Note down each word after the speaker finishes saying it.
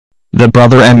The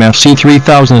Brother MFC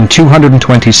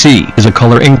 3220C is a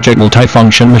color inkjet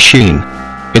multifunction machine.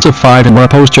 It's a 5-in-1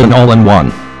 poster and all-in-one.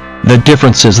 The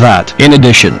difference is that, in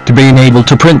addition to being able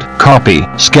to print, copy,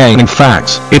 scan and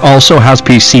fax, it also has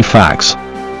PC fax.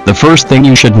 The first thing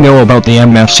you should know about the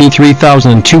MFC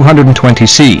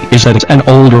 3220C is that it's an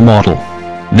older model.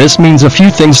 This means a few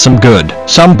things, some good,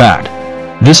 some bad.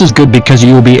 This is good because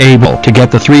you will be able to get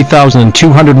the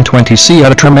 3220C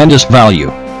at a tremendous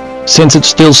value. Since it's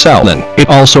still selling, it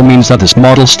also means that this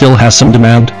model still has some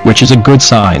demand, which is a good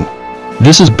sign.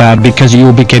 This is bad because you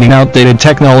will be getting outdated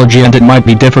technology and it might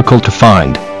be difficult to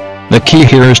find. The key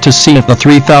here is to see if the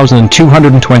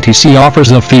 3220C offers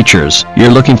the features you're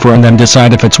looking for and then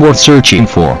decide if it's worth searching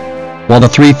for. While the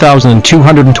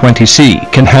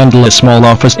 3220C can handle a small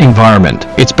office environment,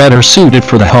 it's better suited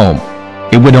for the home.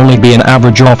 It would only be an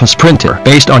average office printer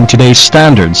based on today's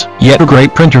standards, yet a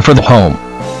great printer for the home.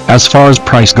 As far as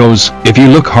price goes, if you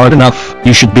look hard enough,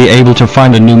 you should be able to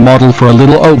find a new model for a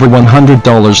little over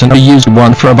 $100 and a used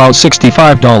one for about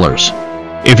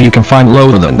 $65. If you can find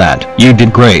lower than that, you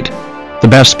did great. The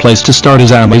best place to start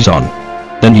is Amazon.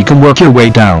 Then you can work your way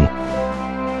down.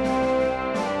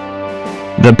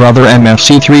 The Brother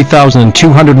MFC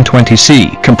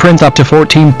 3220C can print up to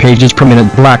 14 pages per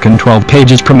minute black and 12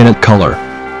 pages per minute color.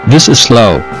 This is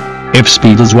slow. If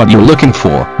speed is what you're looking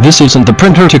for, this isn't the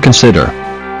printer to consider.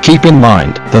 Keep in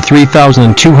mind, the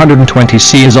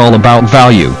 3220C is all about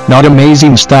value, not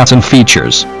amazing stats and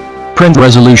features. Print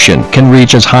resolution can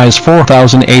reach as high as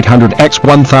 4800 x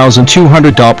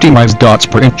 1200 optimized dots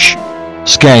per inch.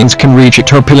 Scans can reach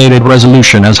interpolated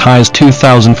resolution as high as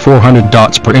 2400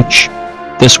 dots per inch.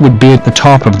 This would be at the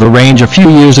top of the range a few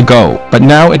years ago, but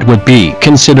now it would be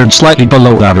considered slightly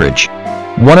below average.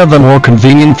 One of the more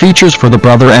convenient features for the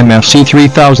Brother MFC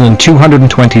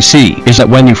 3220C is that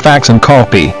when you fax and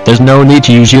copy, there's no need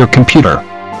to use your computer.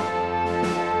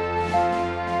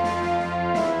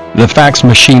 The fax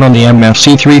machine on the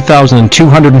MFC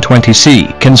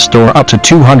 3220C can store up to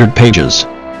 200 pages.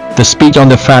 The speed on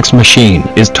the fax machine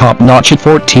is top-notch at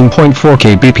 14.4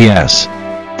 kbps.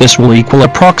 This will equal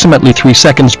approximately 3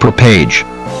 seconds per page.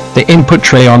 The input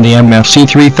tray on the MFC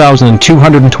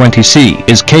 3220C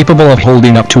is capable of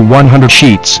holding up to 100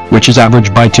 sheets, which is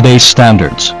average by today's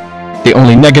standards. The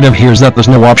only negative here is that there's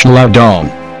no optional add-on.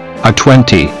 A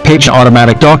 20-page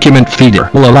automatic document feeder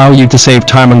will allow you to save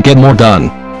time and get more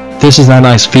done. This is a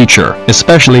nice feature,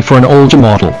 especially for an older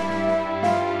model.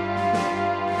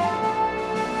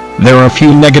 There are a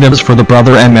few negatives for the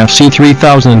Brother MFC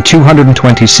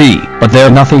 3220C, but they're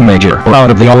nothing major or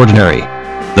out of the ordinary.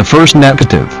 The first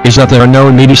negative is that there are no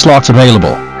media slots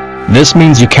available. This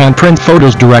means you can't print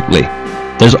photos directly.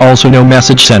 There's also no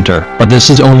message center, but this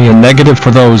is only a negative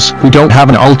for those who don't have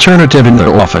an alternative in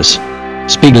their office.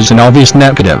 Speed is an obvious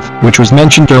negative, which was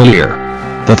mentioned earlier.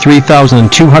 The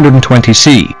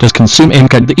 3220C does consume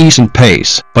ink at a decent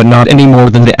pace, but not any more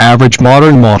than the average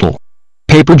modern model.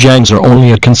 Paper jams are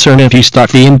only a concern if you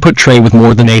stock the input tray with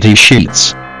more than 80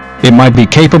 sheets. It might be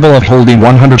capable of holding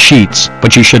 100 sheets,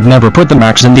 but you should never put the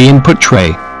max in the input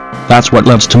tray. That's what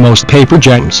leads to most paper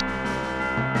jams.